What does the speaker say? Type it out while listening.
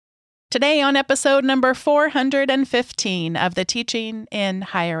Today on episode number 415 of the Teaching in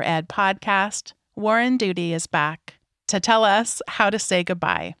Higher Ed podcast, Warren Duty is back to tell us how to say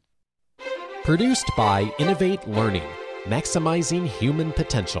goodbye. Produced by Innovate Learning, maximizing human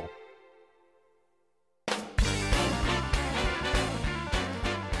potential.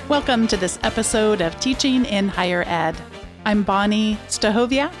 Welcome to this episode of Teaching in Higher Ed. I'm Bonnie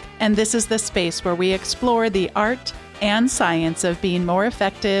Stachowiak, and this is the space where we explore the art and science of being more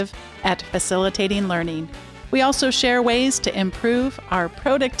effective at facilitating learning. We also share ways to improve our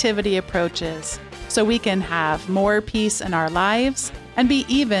productivity approaches so we can have more peace in our lives and be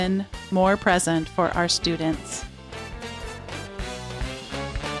even more present for our students.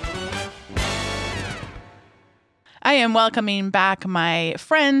 I am welcoming back my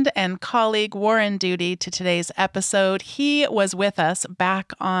friend and colleague Warren Duty to today's episode. He was with us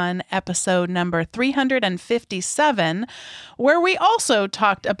back on episode number 357, where we also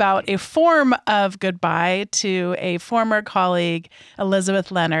talked about a form of goodbye to a former colleague, Elizabeth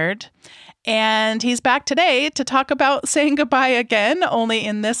Leonard. And he's back today to talk about saying goodbye again, only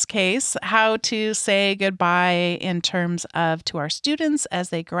in this case, how to say goodbye in terms of to our students as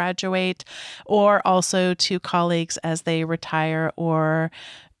they graduate, or also to colleagues as they retire or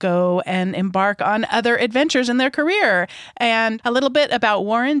go and embark on other adventures in their career. And a little bit about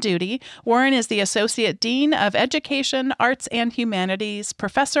Warren Duty. Warren is the Associate Dean of Education, Arts and Humanities,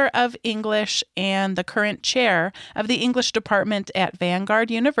 Professor of English, and the current chair of the English Department at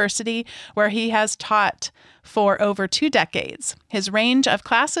Vanguard University, where he has taught for over 2 decades. His range of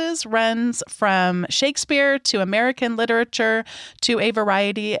classes runs from Shakespeare to American literature to a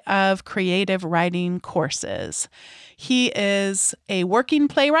variety of creative writing courses. He is a working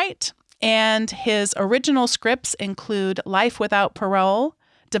playwright, and his original scripts include Life Without Parole,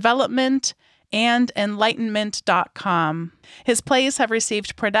 Development, and Enlightenment.com. His plays have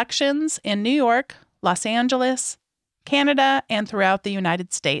received productions in New York, Los Angeles, Canada, and throughout the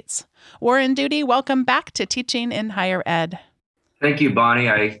United States. Warren Duty, welcome back to Teaching in Higher Ed. Thank you, Bonnie.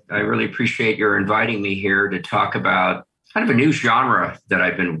 I really appreciate your inviting me here to talk about kind of a new genre that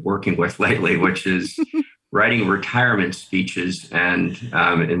I've been working with lately, which is writing retirement speeches and,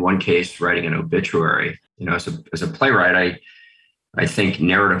 in one case, writing an obituary. You know, as a playwright, I think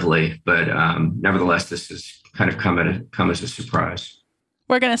narratively, but nevertheless, this has kind of come as a surprise.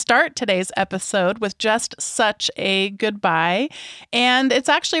 We're going to start today's episode with just such a goodbye, and it's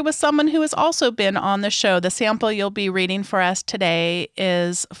actually with someone who has also been on the show. The sample you'll be reading for us today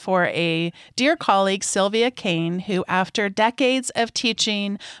is for a dear colleague, Sylvia Cain, who after decades of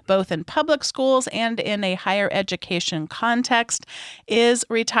teaching both in public schools and in a higher education context is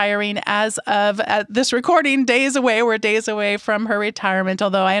retiring as of this recording days away. We're days away from her retirement,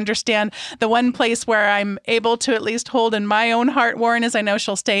 although I understand the one place where I'm able to at least hold in my own heart, Warren, is I know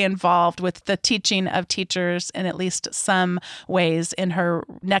she'll stay involved with the teaching of teachers in at least some ways in her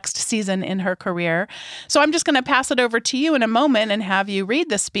next season in her career. So I'm just going to pass it over to you in a moment and have you read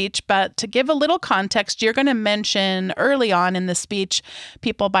the speech. But to give a little context, you're going to mention early on in the speech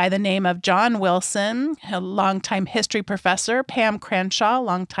people by the name of John Wilson, a longtime history professor, Pam Crenshaw,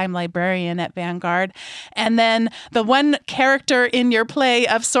 longtime librarian at Vanguard, and then the one character in your play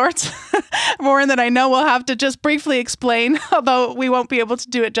of sorts, Warren, that I know we'll have to just briefly explain, although we won't be able to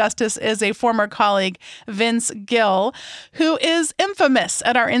do it justice, is a former colleague, Vince Gill, who is infamous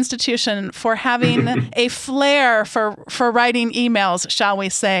at our institution for having a flair for writing emails, shall we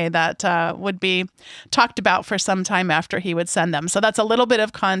say, that would be talked about for some time after he would send them. So that's a little bit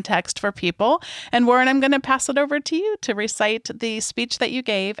of context for people. And Warren, I'm going to pass it over to you to recite the speech that you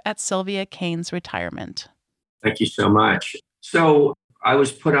gave at Sylvia Cain's retirement. Thank you so much. So I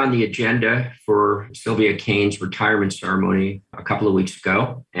was put on the agenda for Sylvia Cain's retirement ceremony a couple of weeks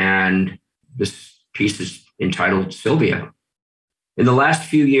ago, and this piece is entitled Sylvia. In the last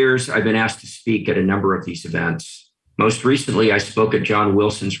few years, I've been asked to speak at a number of these events. Most recently, I spoke at John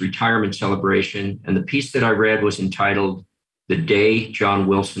Wilson's retirement celebration, and the piece that I read was entitled The Day John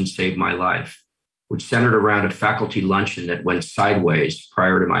Wilson Saved My Life, which centered around a faculty luncheon that went sideways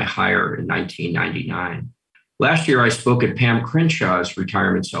prior to my hire in 1999. Last year, I spoke at Pam Crenshaw's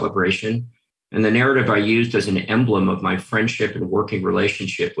retirement celebration, and the narrative I used as an emblem of my friendship and working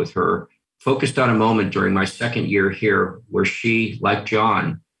relationship with her focused on a moment during my second year here where she, like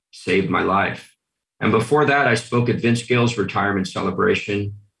John, saved my life. And before that, I spoke at Vince Gill's retirement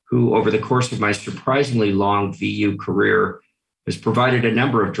celebration, who over the course of my surprisingly long VU career has provided a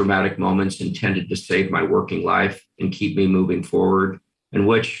number of dramatic moments intended to save my working life and keep me moving forward, and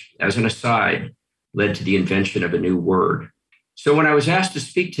which, as an aside, led to the invention of a new word. So when I was asked to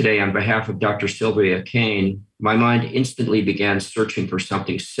speak today on behalf of Dr. Sylvia Cain, my mind instantly began searching for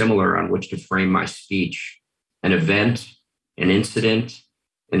something similar on which to frame my speech. An event, an incident,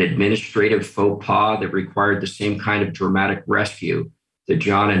 an administrative faux pas that required the same kind of dramatic rescue that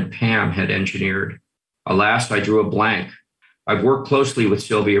John and Pam had engineered. Alas, I drew a blank. I've worked closely with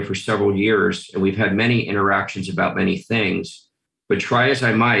Sylvia for several years, and we've had many interactions about many things, but try as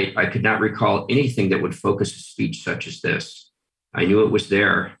I might, I could not recall anything that would focus a speech such as this. I knew it was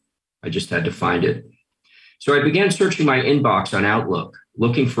there. I just had to find it. So I began searching my inbox on Outlook,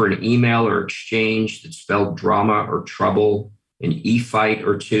 looking for an email or exchange that spelled drama or trouble, an e-fight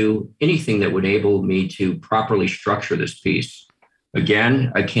or two, anything that would enable me to properly structure this piece.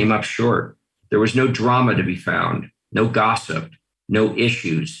 Again, I came up short. There was no drama to be found, no gossip, no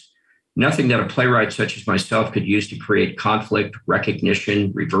issues, nothing that a playwright such as myself could use to create conflict,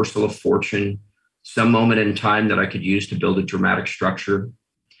 recognition, reversal of fortune, some moment in time that I could use to build a dramatic structure.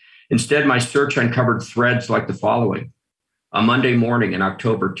 Instead, my search uncovered threads like the following. On Monday morning in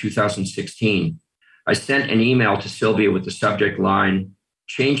October 2016, I sent an email to Sylvia with the subject line,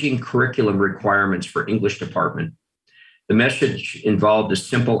 "Changing curriculum requirements for English department." The message involved a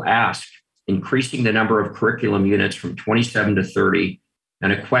simple ask, increasing the number of curriculum units from 27 to 30,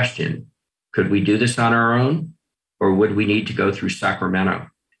 and a question, could we do this on our own, or would we need to go through Sacramento?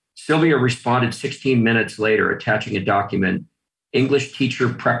 Sylvia responded 16 minutes later, attaching a document, English Teacher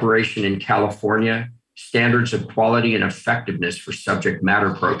Preparation in California, Standards of Quality and Effectiveness for Subject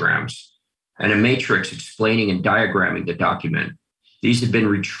Matter Programs, and a matrix explaining and diagramming the document. These had been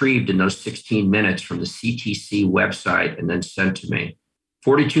retrieved in those 16 minutes from the CTC website and then sent to me.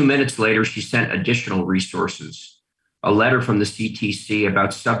 42 minutes later, she sent additional resources, a letter from the CTC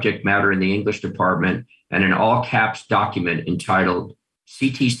about subject matter in the English department, and an all caps document entitled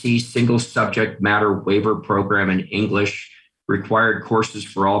CTC Single Subject Matter Waiver Program in English, required courses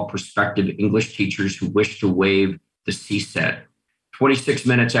for all prospective English teachers who wish to waive the CSET. 26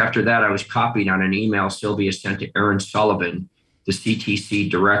 minutes after that, I was copied on an email Sylvia sent to Aaron Sullivan, the CTC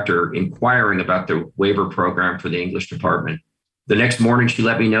director, inquiring about the waiver program for the English department. The next morning, she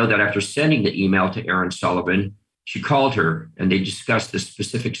let me know that after sending the email to Aaron Sullivan, she called her and they discussed the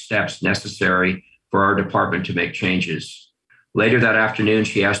specific steps necessary for our department to make changes. Later that afternoon,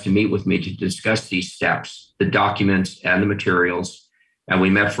 she asked to meet with me to discuss these steps, the documents and the materials, and we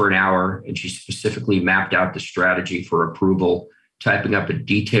met for an hour, and she specifically mapped out the strategy for approval, typing up a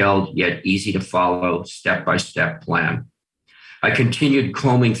detailed yet easy to follow step-by-step plan. I continued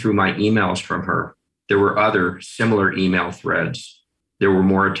combing through my emails from her. There were other similar email threads. There were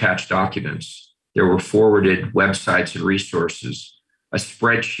more attached documents. There were forwarded websites and resources, a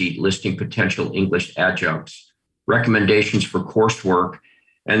spreadsheet listing potential English adjuncts, recommendations for coursework,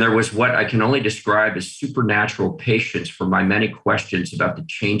 and there was what I can only describe as supernatural patience for my many questions about the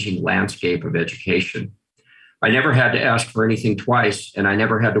changing landscape of education. I never had to ask for anything twice, and I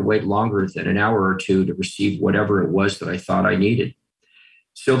never had to wait longer than an hour or two to receive whatever it was that I thought I needed.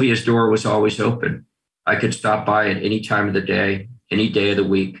 Sylvia's door was always open. I could stop by at any time of the day, any day of the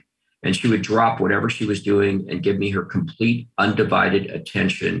week, and she would drop whatever she was doing and give me her complete, undivided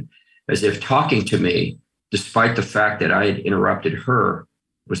attention, as if talking to me, despite the fact that I had interrupted her,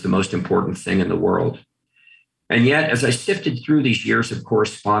 was the most important thing in the world. And yet, as I sifted through these years of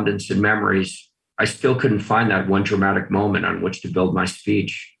correspondence and memories, I still couldn't find that one dramatic moment on which to build my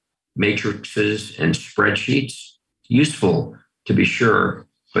speech. Matrices and spreadsheets, useful to be sure,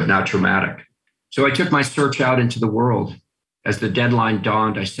 but not dramatic. So I took my search out into the world. As the deadline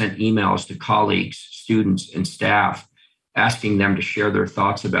dawned, I sent emails to colleagues, students, and staff, asking them to share their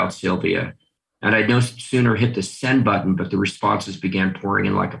thoughts about Sylvia. And I'd no sooner hit the send button, but the responses began pouring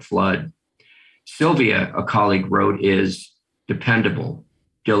in like a flood. Sylvia, a colleague wrote, is dependable,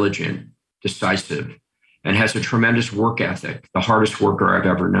 diligent, decisive, and has a tremendous work ethic, the hardest worker I've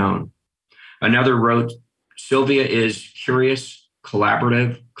ever known. Another wrote, Sylvia is curious,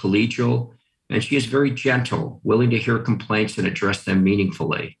 collaborative, collegial, and she is very gentle, willing to hear complaints and address them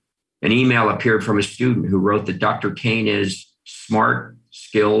meaningfully. An email appeared from a student who wrote that Dr. Cain is smart,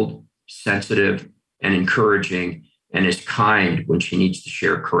 skilled, sensitive, and encouraging, and is kind when she needs to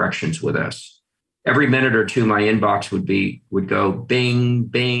share corrections with us. Every minute or two, my inbox would go bing,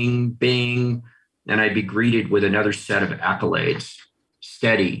 bing, bing, and I'd be greeted with another set of accolades: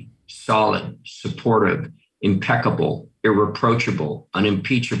 steady, solid, supportive, impeccable, irreproachable,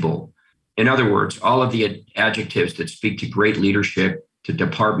 unimpeachable. In other words, all of the adjectives that speak to great leadership, to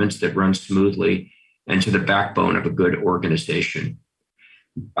departments that run smoothly, and to the backbone of a good organization.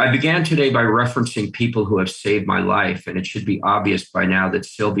 I began today by referencing people who have saved my life, and it should be obvious by now that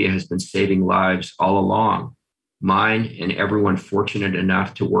Sylvia has been saving lives all along. mine and everyone fortunate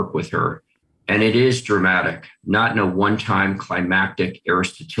enough to work with her. And it is dramatic, not in a one-time climactic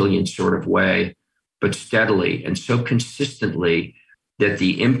Aristotelian sort of way, but steadily and so consistently that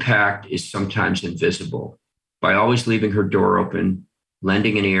the impact is sometimes invisible. By always leaving her door open,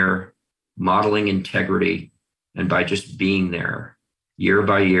 lending an ear, modeling integrity, and by just being there year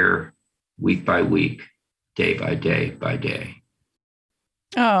by year, week by week, day by day by day.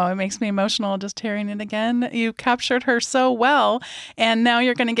 Oh, it makes me emotional just hearing it again. You captured her so well. And now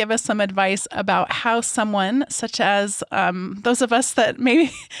you're going to give us some advice about how someone, such as those of us that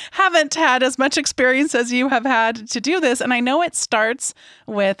maybe haven't had as much experience as you have had to do this. And I know it starts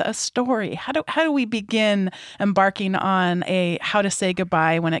with a story. How do we begin embarking on a how to say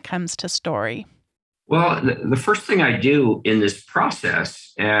goodbye when it comes to story? Well, the first thing I do in this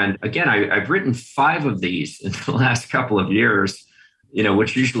process, and again, I've written 5 of these in the last couple of years,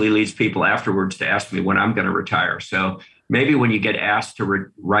 which usually leads people afterwards to ask me when I'm going to retire. So maybe when you get asked to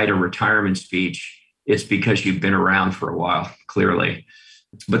write a retirement speech, it's because you've been around for a while, clearly.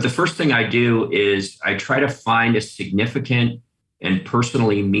 But the first thing I do is I try to find a significant and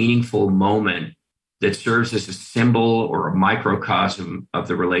personally meaningful moment that serves as a symbol or a microcosm of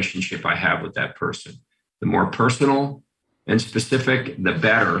the relationship I have with that person. The more personal and specific, the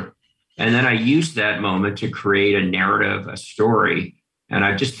better. And then I use that moment to create a narrative, a story. And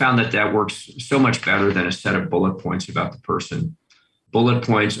I've just found that works so much better than a set of bullet points about the person. Bullet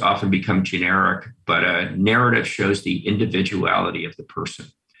points often become generic, but a narrative shows the individuality of the person.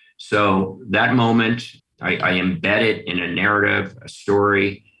 So that moment, I embed it in a narrative, a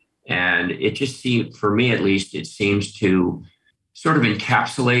story, and it just seems, for me at least, it seems to sort of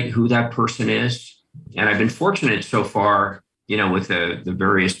encapsulate who that person is. And I've been fortunate so far, with the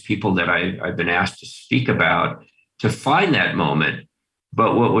various people that I've been asked to speak about, to find that moment.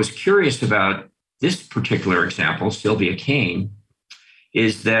 But what was curious about this particular example, Sylvia Kane,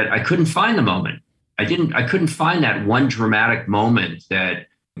 is that I couldn't find the moment. I couldn't find that one dramatic moment that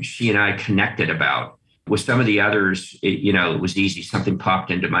she and I connected about. With some of the others, it was easy. Something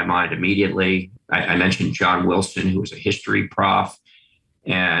popped into my mind immediately. I mentioned John Wilson, who was a history prof,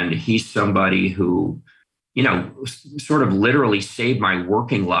 and he's somebody who, sort of literally saved my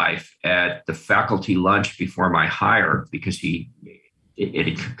working life at the faculty lunch before my hire, because it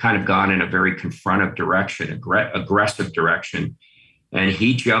had kind of gone in a very confrontive direction, aggressive direction. And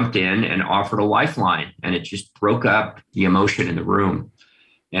he jumped in and offered a lifeline, and it just broke up the emotion in the room.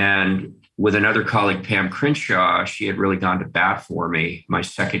 And with another colleague, Pam Crenshaw, she had really gone to bat for me my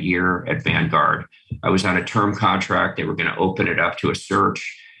second year at Vanguard. I was on a term contract. They were going to open it up to a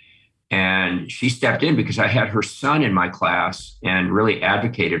search. And she stepped in because I had her son in my class and really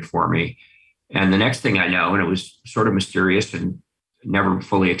advocated for me. And the next thing I know, and it was sort of mysterious and never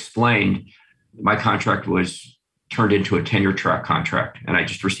fully explained, my contract was turned into a tenure track contract. And I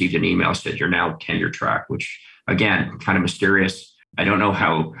just received an email that said, "You're now tenure track," which, again, kind of mysterious. I don't know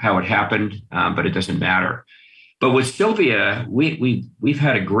how it happened, but it doesn't matter. But with Sylvia, we've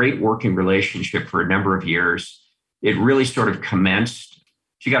had a great working relationship for a number of years. It really sort of commenced.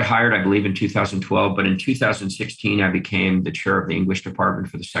 She got hired, I believe, in 2012, but in 2016, I became the chair of the English department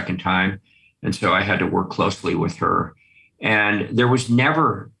for the second time. And so I had to work closely with her. And there was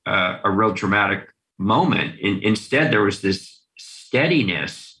never a real dramatic moment. Instead, there was this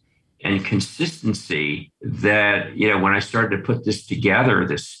steadiness and consistency that, when I started to put this together,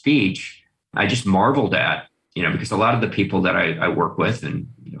 this speech, I just marveled at, because a lot of the people that I work with, and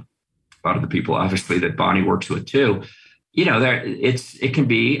a lot of the people obviously that Bonnie works with too, it can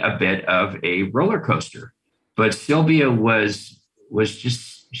be a bit of a roller coaster. But Sylvia was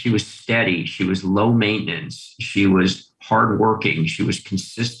just, she was steady, she was low maintenance, she was hardworking, she was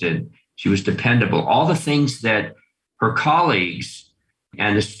consistent, she was dependable. All the things that her colleagues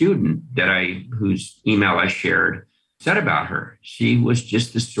and the student whose email I shared said about her. She was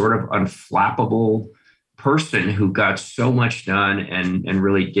just this sort of unflappable person who got so much done and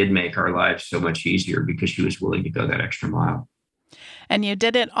really did make our lives so much easier because she was willing to go that extra mile. And you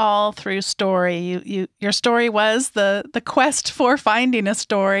did it all through story. Your story was the quest for finding a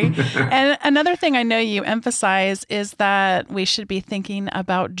story. And another thing I know you emphasize is that we should be thinking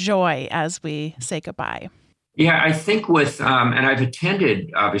about joy as we say goodbye. Yeah, I think and I've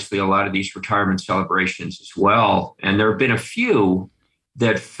attended, obviously, a lot of these retirement celebrations as well. And there have been a few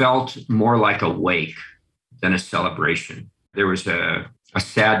that felt more like a wake than a celebration. There was a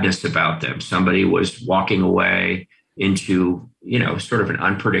sadness about them. Somebody was walking away into, sort of an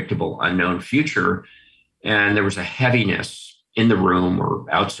unpredictable, unknown future. And there was a heaviness in the room or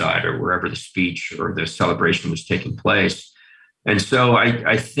outside or wherever the speech or the celebration was taking place. And so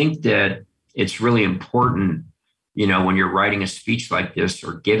I think that it's really important when you're writing a speech like this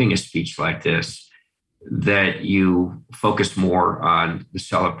or giving a speech like this, that you focus more on the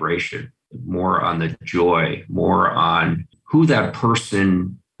celebration, more on the joy, more on who that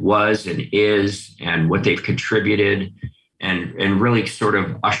person was and is and what they've contributed, and really sort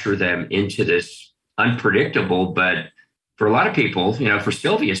of usher them into this unpredictable, but for a lot of people, for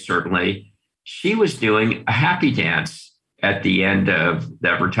Sylvia, certainly, she was doing a happy dance at the end of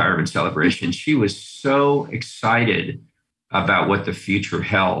that retirement celebration. She was so excited about what the future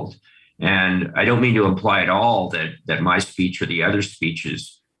held. And I don't mean to imply at all that my speech or the other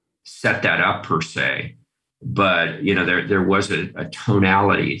speeches set that up per se, but there was a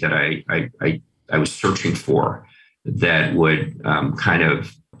tonality that I was searching for that would kind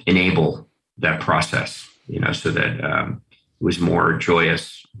of enable that process, so that it was more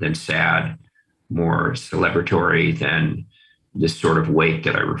joyous than sad, more celebratory than this sort of wake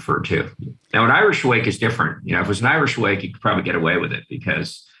that I referred to. Now, an Irish wake is different. If it was an Irish wake, you could probably get away with it,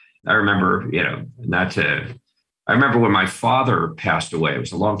 because I remember, I remember when my father passed away. It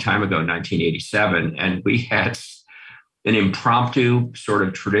was a long time ago, 1987, and we had an impromptu sort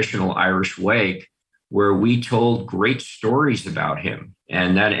of traditional Irish wake where we told great stories about him.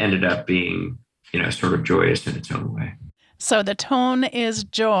 And that ended up being, sort of joyous in its own way. So the tone is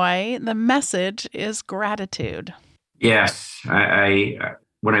joy. The message is gratitude. Yes. I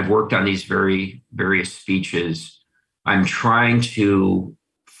when I've worked on these various speeches, I'm trying to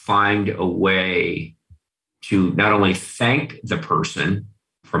find a way to not only thank the person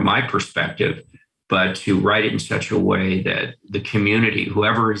from my perspective, but to write it in such a way that the community,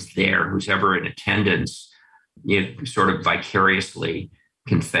 whoever is there, who's ever in attendance, sort of vicariously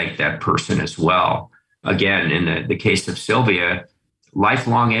can thank that person as well. Again, in the case of Sylvia,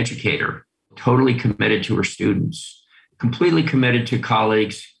 lifelong educator, totally committed to her students, completely committed to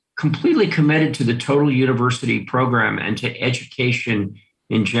colleagues, completely committed to the total university program and to education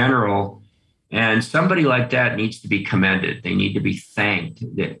in general. And somebody like that needs to be commended. They need to be thanked.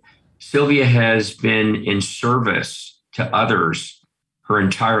 Sylvia has been in service to others her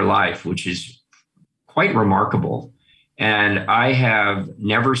entire life, which is quite remarkable. And I have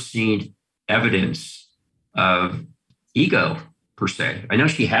never seen evidence of ego per se. I know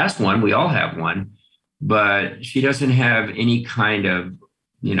she has one. We all have one, but she doesn't have any kind of,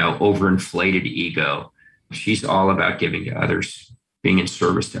 overinflated ego. She's all about giving to others, being in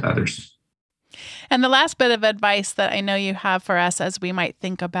service to others. And the last bit of advice that I know you have for us as we might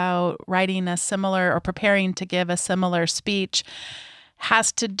think about writing a similar or preparing to give a similar speech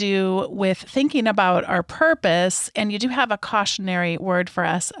has to do with thinking about our purpose. And you do have a cautionary word for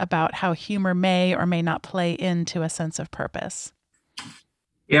us about how humor may or may not play into a sense of purpose.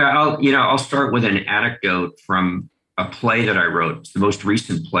 Yeah, I'll start with an anecdote from a play that I wrote. It's the most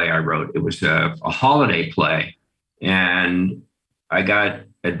recent play I wrote. It was a holiday play. And I got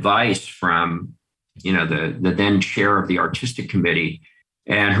advice from, the then chair of the artistic committee.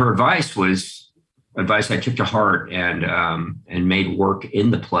 And her advice was advice I took to heart and made work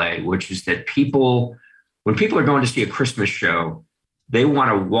in the play, which is that when people are going to see a Christmas show, they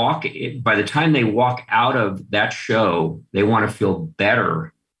want to by the time they walk out of that show, they want to feel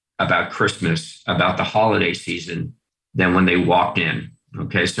better about Christmas, about the holiday season than when they walked in.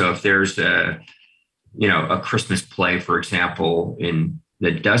 Okay. So if there's a Christmas play, for example,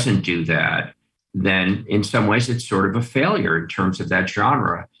 that doesn't do that, then in some ways it's sort of a failure in terms of that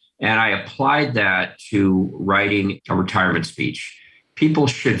genre. And I applied that to writing a retirement speech. People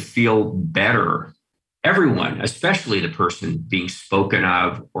should feel better. Everyone, especially the person being spoken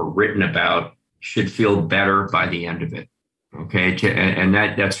of or written about, should feel better by the end of it. Okay. And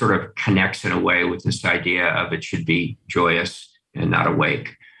that sort of connects in a way with this idea of it should be joyous and not a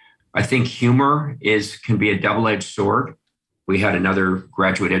wake. I think humor can be a double-edged sword. We had another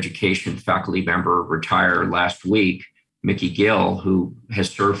graduate education faculty member retire last week, Mickey Gill, who has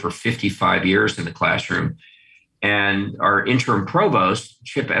served for 55 years in the classroom. And our interim provost,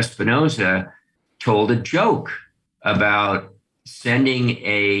 Chip Espinoza, told a joke about sending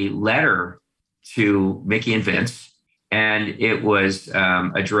a letter to Mickey and Vince. And it was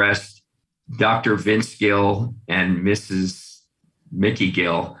addressed Dr. Vince Gill and Mrs. Mickey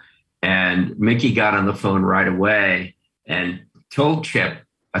Gill. And Mickey got on the phone right away and told Chip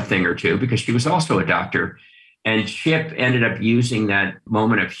a thing or two because she was also a doctor. And Chip ended up using that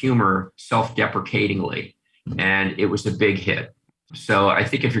moment of humor self-deprecatingly, and it was a big hit. So I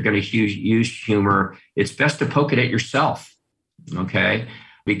think if you're going to use humor, it's best to poke it at yourself, okay?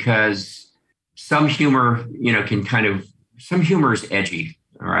 Because some humor, some humor is edgy,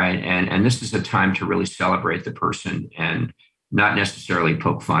 all right? And this is a time to really celebrate the person and not necessarily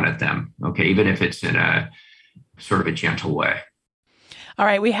poke fun at them, okay? Even if it's in a sort of a gentle way. All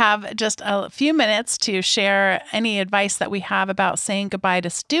right, we have just a few minutes to share any advice that we have about saying goodbye to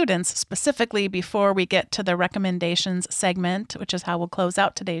students, specifically before we get to the recommendations segment, which is how we'll close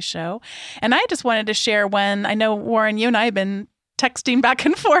out today's show. And I just wanted to share when I know, Warren, you and I have been texting back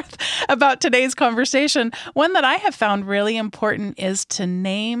and forth about today's conversation. One that I have found really important is to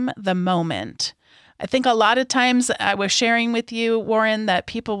name the moment. I think a lot of times I was sharing with you, Warren, that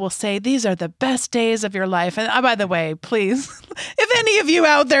people will say, these are the best days of your life. And by the way, please, if any of you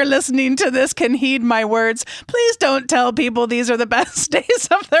out there listening to this can heed my words, please don't tell people these are the best days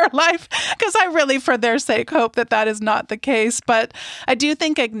of their life, because I really, for their sake, hope that that is not the case. But I do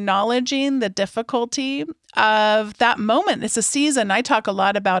think acknowledging the difficulty of that moment. It's a season. I talk a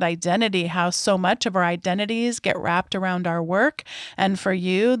lot about identity, how so much of our identities get wrapped around our work. And for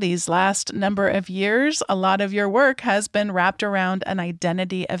you, these last number of years, a lot of your work has been wrapped around an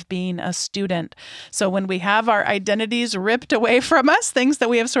identity of being a student. So when we have our identities ripped away from us, things that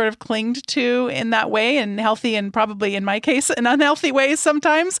we have sort of clinged to in that way, and healthy and probably in my case, in unhealthy ways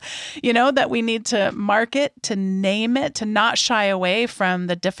sometimes, that we need to mark it, to name it, to not shy away from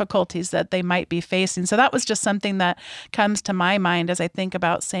the difficulties that they might be facing. So that was just something that comes to my mind as I think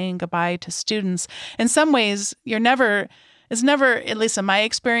about saying goodbye to students. In some ways, it's never, at least in my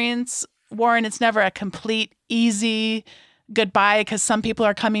experience, Warren, it's never a complete, easy goodbye, because some people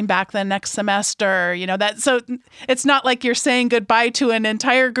are coming back the next semester, so it's not like you're saying goodbye to an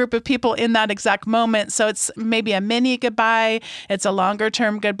entire group of people in that exact moment. So it's maybe a mini goodbye, it's a longer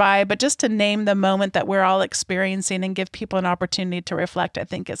term goodbye, but just to name the moment that we're all experiencing and give people an opportunity to reflect, I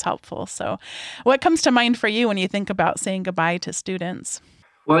think is helpful. So what comes to mind for you when you think about saying goodbye to students?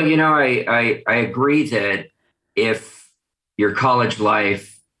 Well, I agree that if your college life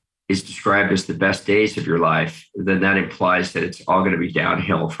is described as the best days of your life, then that implies that it's all going to be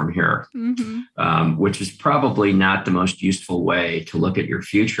downhill from here, which is probably not the most useful way to look at your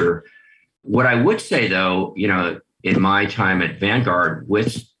future. What I would say, though, in my time at Vanguard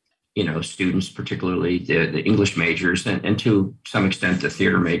with, students, particularly the English majors and to some extent the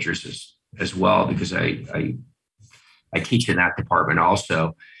theater majors as well, because I teach in that department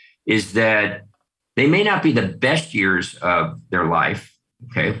also, is that they may not be the best years of their life.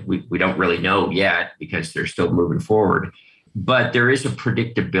 Okay, we don't really know yet because they're still moving forward, but there is a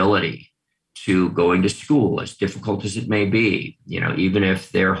predictability to going to school, as difficult as it may be, even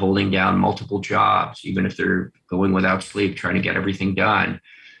if they're holding down multiple jobs, even if they're going without sleep, trying to get everything done.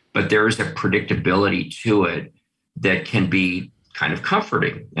 But there is a predictability to it that can be kind of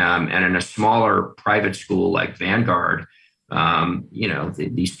comforting. And in a smaller private school like Vanguard,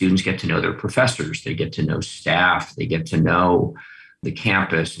 these students get to know their professors, they get to know staff, they get to know the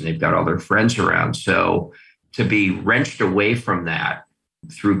campus, and they've got all their friends around. So to be wrenched away from that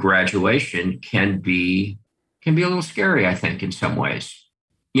through graduation can be a little scary, I think, in some ways.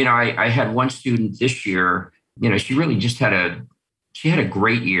 I had one student this year, she really just had a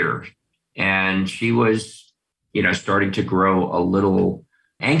great year, and she was, starting to grow a little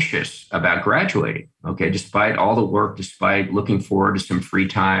anxious about graduating. Okay. Despite all the work, despite looking forward to some free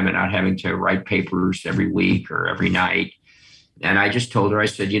time and not having to write papers every week or every night. And I just told her, I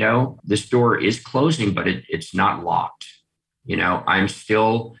said, this door is closing, but it's not locked. I'm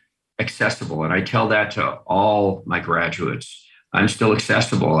still accessible. And I tell that to all my graduates. I'm still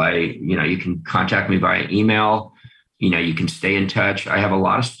accessible. You can contact me via email. You can stay in touch. I have a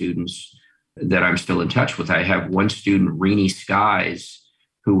lot of students that I'm still in touch with. I have one student, Renee Skies,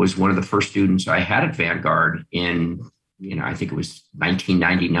 who was one of the first students I had at Vanguard in, I think it was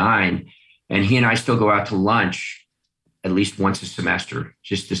 1999. And he and I still go out to lunch at least once a semester,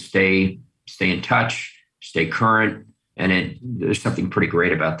 just to stay in touch, stay current. And there's something pretty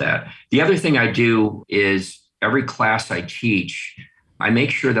great about that. The other thing I do is every class I teach, I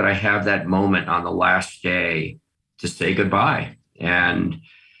make sure that I have that moment on the last day to say goodbye. And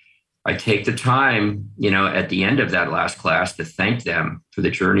I take the time, at the end of that last class to thank them for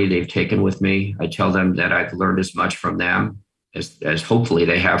the journey they've taken with me. I tell them that I've learned as much from them as hopefully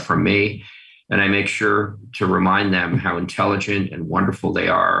they have from me. And I make sure to remind them how intelligent and wonderful they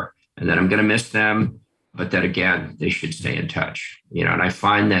are, and that I'm going to miss them, but that, again, they should stay in touch. And I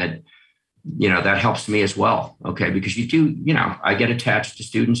find that, that helps me as well. Okay. Because I get attached to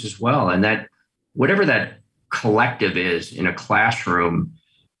students as well. And that whatever that collective is in a classroom,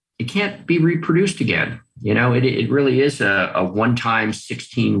 it can't be reproduced again. It really is a one-time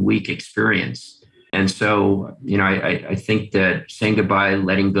 16-week experience. And so, I think that saying goodbye,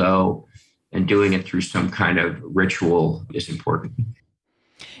 letting go, and doing it through some kind of ritual is important.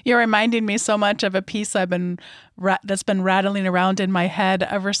 You're reminding me so much of a piece that's been rattling around in my head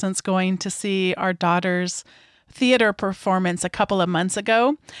ever since going to see our daughter's theater performance a couple of months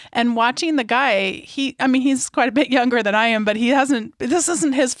ago, and watching the guy, he's quite a bit younger than I am, but this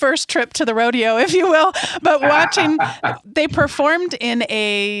isn't his first trip to the rodeo, if you will, but watching, they performed in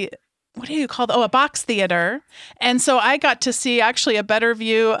a box theater. And so I got to see actually a better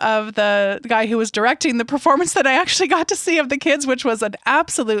view of the guy who was directing the performance than I actually got to see of the kids, which was an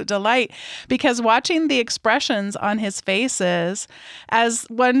absolute delight, because watching the expressions on his faces as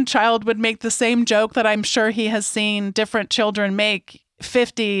one child would make the same joke that I'm sure he has seen different children make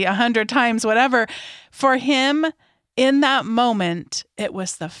 50, 100 times, whatever. For him, in that moment, it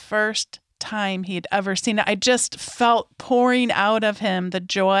was the first time he'd ever seen it. I just felt pouring out of him the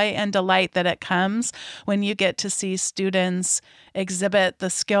joy and delight that it comes when you get to see students exhibit the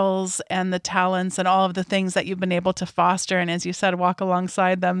skills and the talents and all of the things that you've been able to foster. And as you said, walk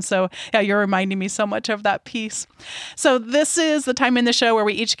alongside them. So yeah, you're reminding me so much of that piece. So this is the time in the show where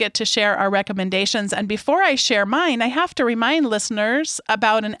we each get to share our recommendations. And before I share mine, I have to remind listeners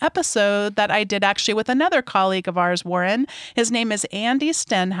about an episode that I did actually with another colleague of ours, Warren. His name is Andy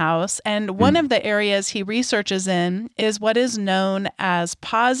Stenhouse. And one of the areas he researches in is what is known as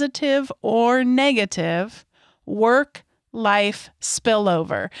positive or negative work-life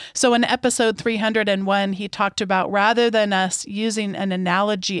spillover. So in episode 301, he talked about, rather than us using an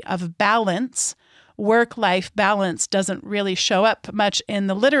analogy of balance, work-life balance doesn't really show up much in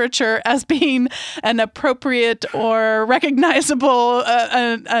the literature as being an appropriate or recognizable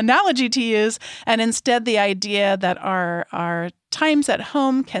analogy to use, and instead the idea that our times at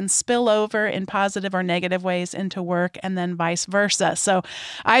home can spill over in positive or negative ways into work, and then vice versa. So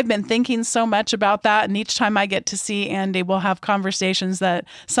I've been thinking so much about that, and each time I get to see Andy, we'll have conversations that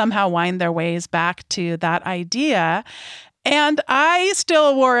somehow wind their ways back to that idea. And I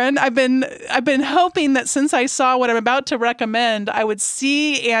still, Warren, I've been hoping that since I saw what I'm about to recommend, I would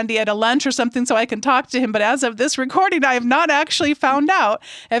see Andy at a lunch or something so I can talk to him. But as of this recording, I have not actually found out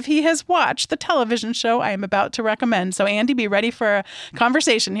if he has watched the television show I am about to recommend. So Andy, be ready for a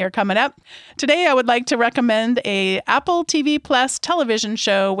conversation here coming up. Today, I would like to recommend a Apple TV Plus television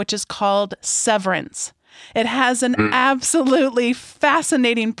show, which is called Severance. It has an absolutely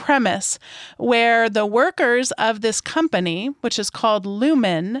fascinating premise where the workers of this company, which is called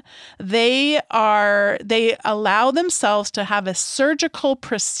Lumen, they allow themselves to have a surgical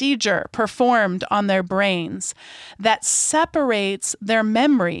procedure performed on their brains that separates their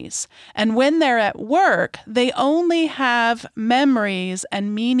memories. And when they're at work, they only have memories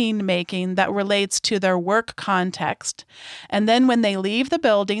and meaning making that relates to their work context. And then when they leave the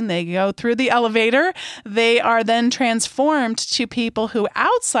building, they go through the elevator, they are then transformed to people who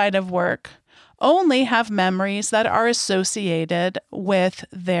outside of work only have memories that are associated with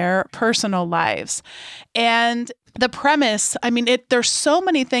their personal lives. And the premise, there's so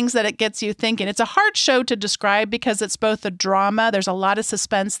many things that it gets you thinking. It's a hard show to describe because it's both a drama, there's a lot of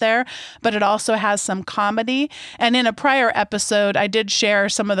suspense there, but it also has some comedy. And in a prior episode, I did share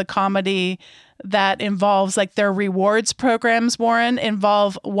some of the comedy that involves, like, their rewards programs, Warren,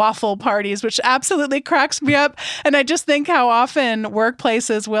 involve waffle parties, which absolutely cracks me up. And I just think how often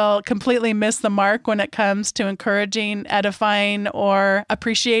workplaces will completely miss the mark when it comes to encouraging, edifying, or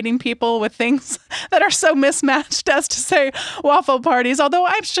appreciating people with things that are so mismatched as to say waffle parties. Although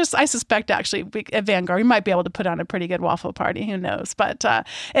I suspect actually at Vanguard, we might be able to put on a pretty good waffle party. Who knows? But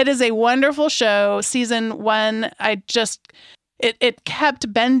it is a wonderful show. Season 1, It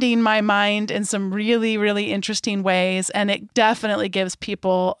kept bending my mind in some really, really interesting ways, and it definitely gives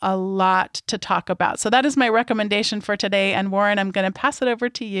people a lot to talk about. So that is my recommendation for today. And Warren, I'm going to pass it over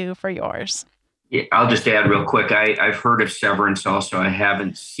to you for yours. Yeah, I'll just add real quick. I've heard of Severance also. I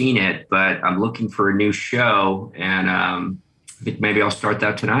haven't seen it, but I'm looking for a new show, and I think maybe I'll start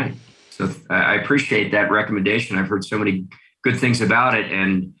that tonight. So I appreciate that recommendation. I've heard so many good things about it,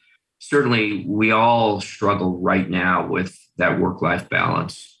 and certainly we all struggle right now with that work-life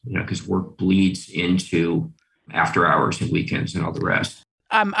balance, because work bleeds into after hours and weekends and all the rest.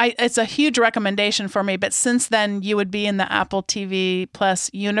 It's a huge recommendation for me, but since then you would be in the Apple TV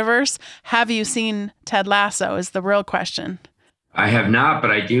Plus universe. Have you seen Ted Lasso is the real question. I have not, but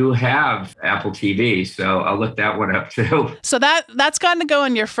I do have Apple TV, so I'll look that one up too. So that's got to go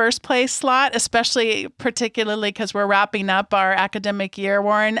in your first place slot, particularly because we're wrapping up our academic year,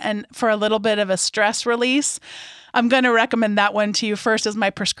 Warren, and for a little bit of a stress release. I'm going to recommend that one to you first as my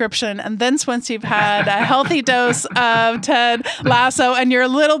prescription. And then once you've had a healthy dose of Ted Lasso and you're a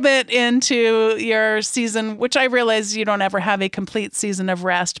little bit into your season, which I realize you don't ever have a complete season of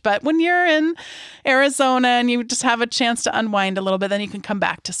rest, but when you're in Arizona and you just have a chance to unwind a little bit, then you can come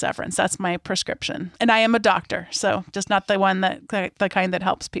back to Severance. That's my prescription. And I am a doctor, so just not the one the kind that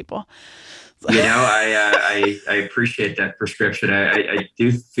helps people. I appreciate that prescription. I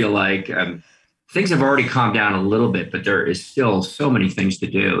do feel like things have already calmed down a little bit, but there is still so many things to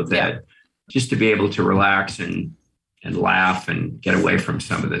do that just to be able to relax and laugh and get away from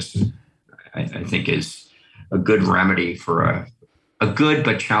some of this, I think is a good remedy for a good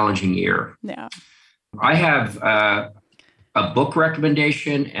but challenging year. Yeah. I have a book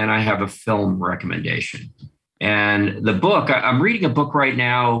recommendation and I have a film recommendation. And the book, I'm reading a book right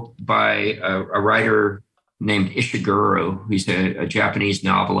now by a writer named Ishiguro. He's a Japanese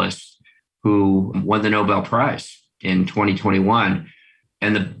novelist who won the Nobel Prize in 2021.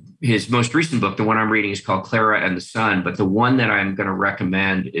 And his most recent book, the one I'm reading, is called Clara and the Sun. But the one that I'm going to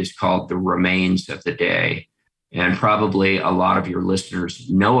recommend is called The Remains of the Day. And probably a lot of your listeners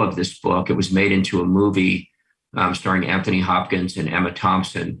know of this book. It was made into a movie starring Anthony Hopkins and Emma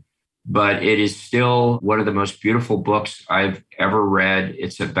Thompson. But it is still one of the most beautiful books I've ever read.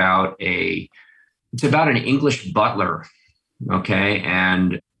 It's about an English butler, okay?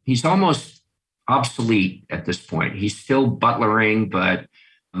 And he's almost obsolete at this point. He's still butlering, but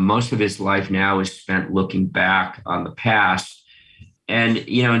most of his life now is spent looking back on the past. And,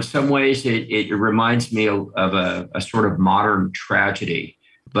 in some ways, it reminds me of a sort of modern tragedy,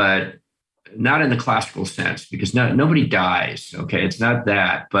 but not in the classical sense, because nobody dies. Okay, it's not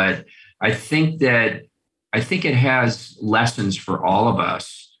that. But I think it has lessons for all of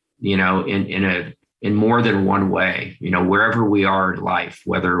us, in more than one way, wherever we are in life,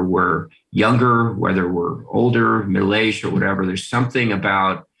 whether we're younger, whether we're older, middle-aged, or whatever. There's something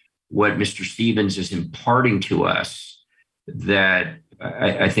about what Mr. Stevens is imparting to us that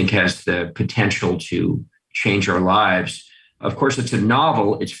I think has the potential to change our lives. Of course, it's a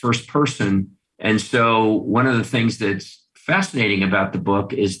novel, it's first person. And so one of the things that's fascinating about the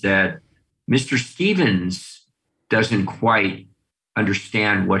book is that Mr. Stevens doesn't quite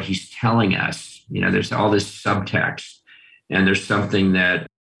understand what he's telling us. There's all this subtext, and there's something that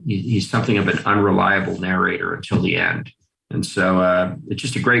he's something of an unreliable narrator until the end. And so it's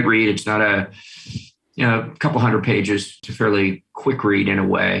just a great read. It's not a couple hundred pages. It's a fairly quick read in a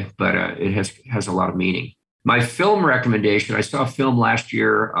way, but it has a lot of meaning. My film recommendation, I saw a film last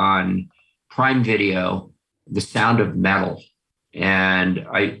year on Prime Video, The Sound of Metal. And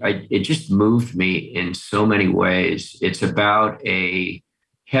it just moved me in so many ways. It's about a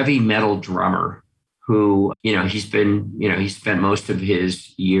heavy metal drummer who, he spent most of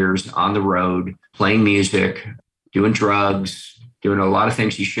his years on the road playing music, doing drugs, doing a lot of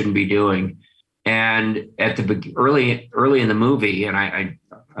things he shouldn't be doing. And at the early in the movie, and I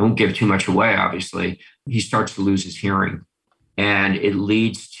won't give too much away, obviously, he starts to lose his hearing. And it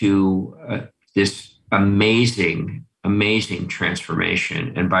leads to this amazing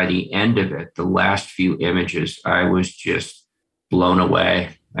transformation. And by the end of it, the last few images, I was just blown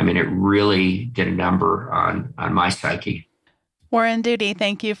away. I mean, it really did a number on my psyche. Warren Duty,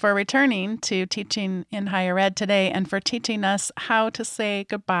 thank you for returning to Teaching in Higher Ed today and for teaching us how to say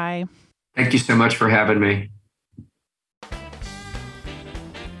goodbye. Thank you so much for having me.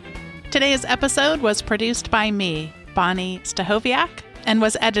 Today's episode was produced by me, Bonnie Stachowiak, and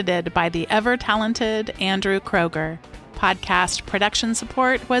was edited by the ever-talented Andrew Kroger. Podcast production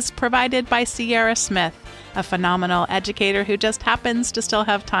support was provided by Sierra Smith, a phenomenal educator who just happens to still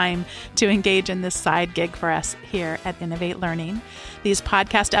have time to engage in this side gig for us here at Innovate Learning. These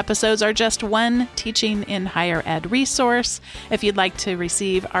podcast episodes are just one Teaching in Higher Ed resource. If you'd like to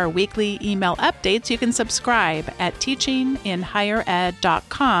receive our weekly email updates, you can subscribe at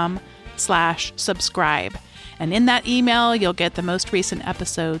teachinginhighered.com/subscribe. And in that email, you'll get the most recent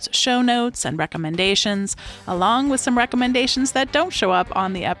episode's show notes and recommendations, along with some recommendations that don't show up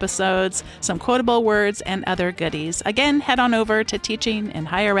on the episodes, some quotable words, and other goodies. Again, head on over to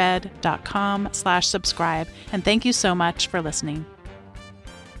teachinginhighered.com/subscribe. And thank you so much for listening.